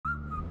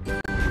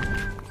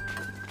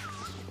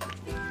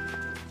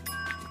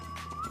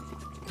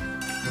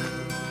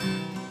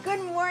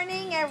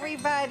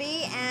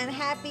everybody, and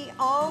happy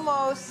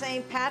almost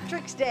St.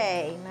 Patrick's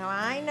Day. Now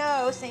I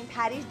know St.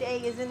 Patty's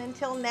Day isn't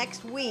until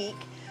next week,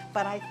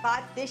 but I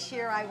thought this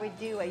year I would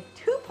do a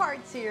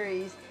two-part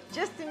series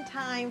just in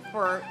time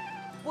for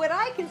what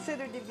I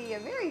consider to be a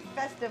very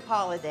festive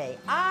holiday.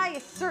 I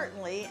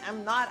certainly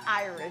am not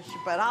Irish,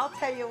 but I'll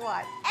tell you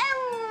what,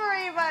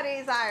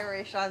 everybody's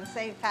Irish on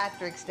St.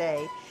 Patrick's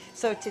Day.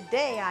 So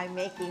today I'm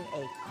making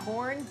a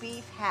corned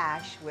beef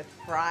hash with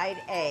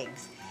fried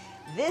eggs.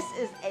 This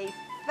is a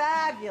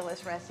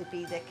fabulous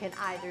recipe that can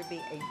either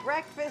be a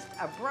breakfast,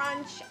 a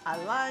brunch, a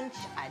lunch,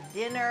 a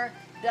dinner,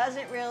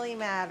 doesn't really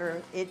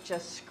matter. It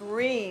just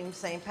screams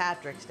St.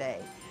 Patrick's Day.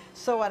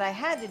 So what I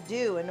had to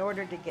do in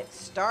order to get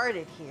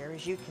started here,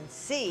 as you can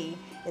see,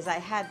 is I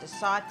had to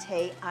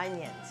saute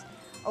onions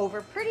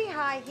over pretty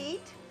high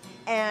heat.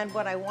 And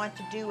what I want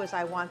to do is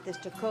I want this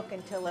to cook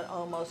until it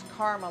almost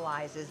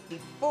caramelizes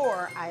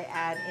before I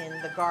add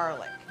in the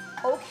garlic.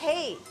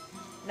 Okay,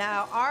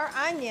 now our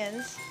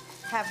onions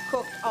have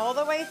cooked all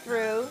the way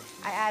through.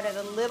 I added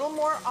a little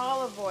more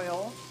olive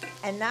oil,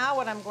 and now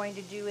what I'm going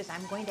to do is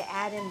I'm going to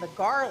add in the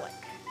garlic.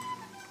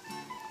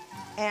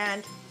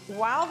 And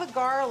while the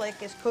garlic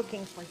is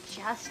cooking for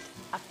just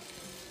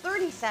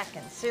 30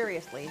 seconds,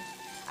 seriously,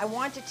 I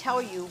want to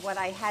tell you what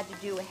I had to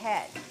do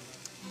ahead.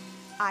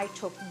 I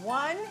took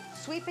one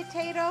sweet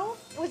potato,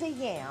 it was a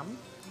yam,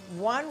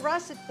 one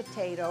russet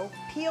potato,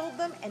 peeled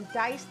them and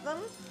diced them.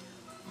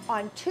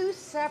 On two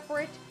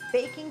separate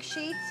baking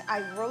sheets,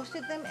 I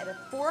roasted them at a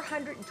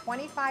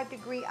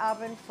 425-degree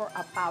oven for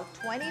about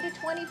 20 to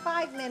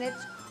 25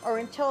 minutes or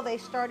until they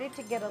started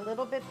to get a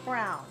little bit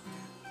brown.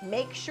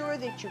 Make sure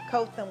that you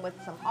coat them with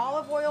some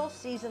olive oil,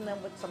 season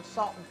them with some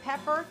salt and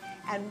pepper,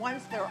 and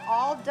once they're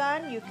all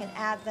done, you can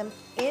add them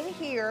in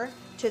here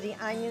to the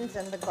onions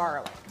and the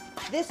garlic.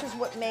 This is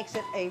what makes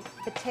it a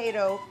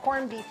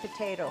corned beef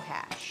potato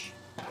hash.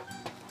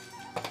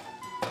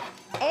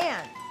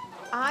 And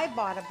I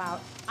bought about,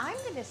 I'm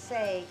gonna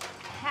say,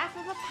 half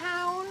of a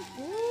pound,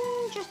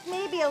 just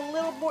maybe a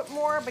little bit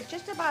more, but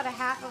just about a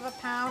half of a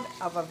pound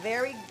of a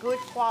very good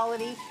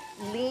quality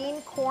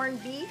lean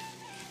corned beef.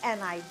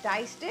 And I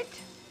diced it.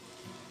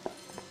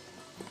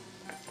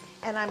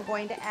 And I'm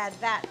going to add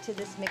that to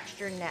this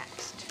mixture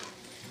next.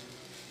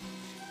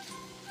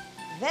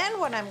 Then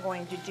what I'm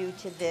going to do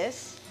to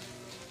this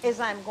is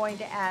I'm going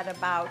to add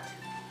about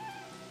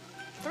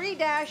 3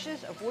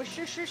 dashes of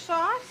Worcestershire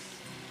sauce.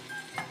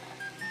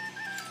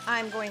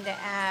 I'm going to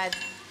add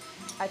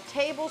a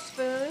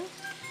tablespoon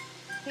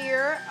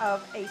here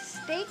of a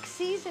steak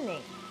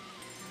seasoning.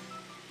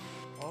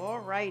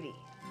 Alrighty,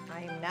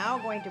 I am now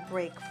going to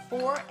break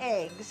 4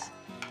 eggs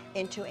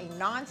into a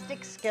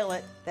nonstick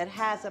skillet that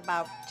has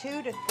about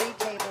 2 to 3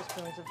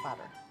 tablespoons of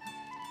butter.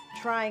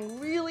 Trying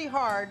really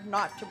hard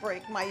not to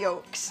break my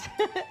yolks.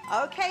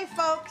 Okay,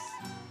 folks,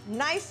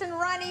 nice and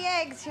runny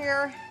eggs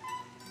here.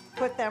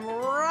 Put them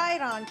right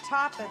on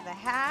top of the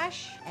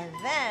hash, and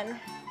then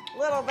a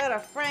little bit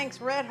of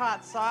Frank's Red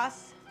Hot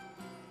sauce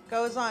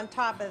goes on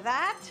top of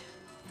that.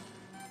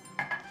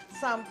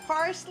 Some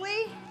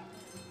parsley,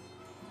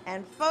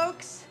 and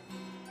folks,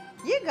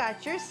 you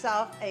got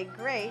yourself a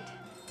great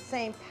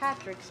St.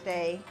 Patrick's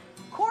Day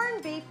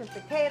corned beef and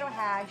potato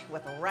hash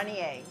with runny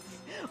eggs.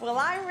 Well,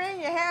 I'm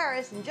Rania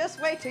Harris, and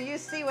just wait till you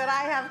see what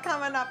I have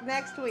coming up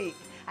next week.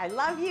 I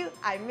love you,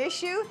 I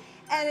miss you,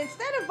 and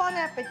instead of bon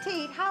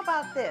appetit, how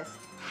about this?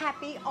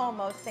 Happy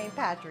almost St.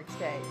 Patrick's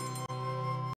Day.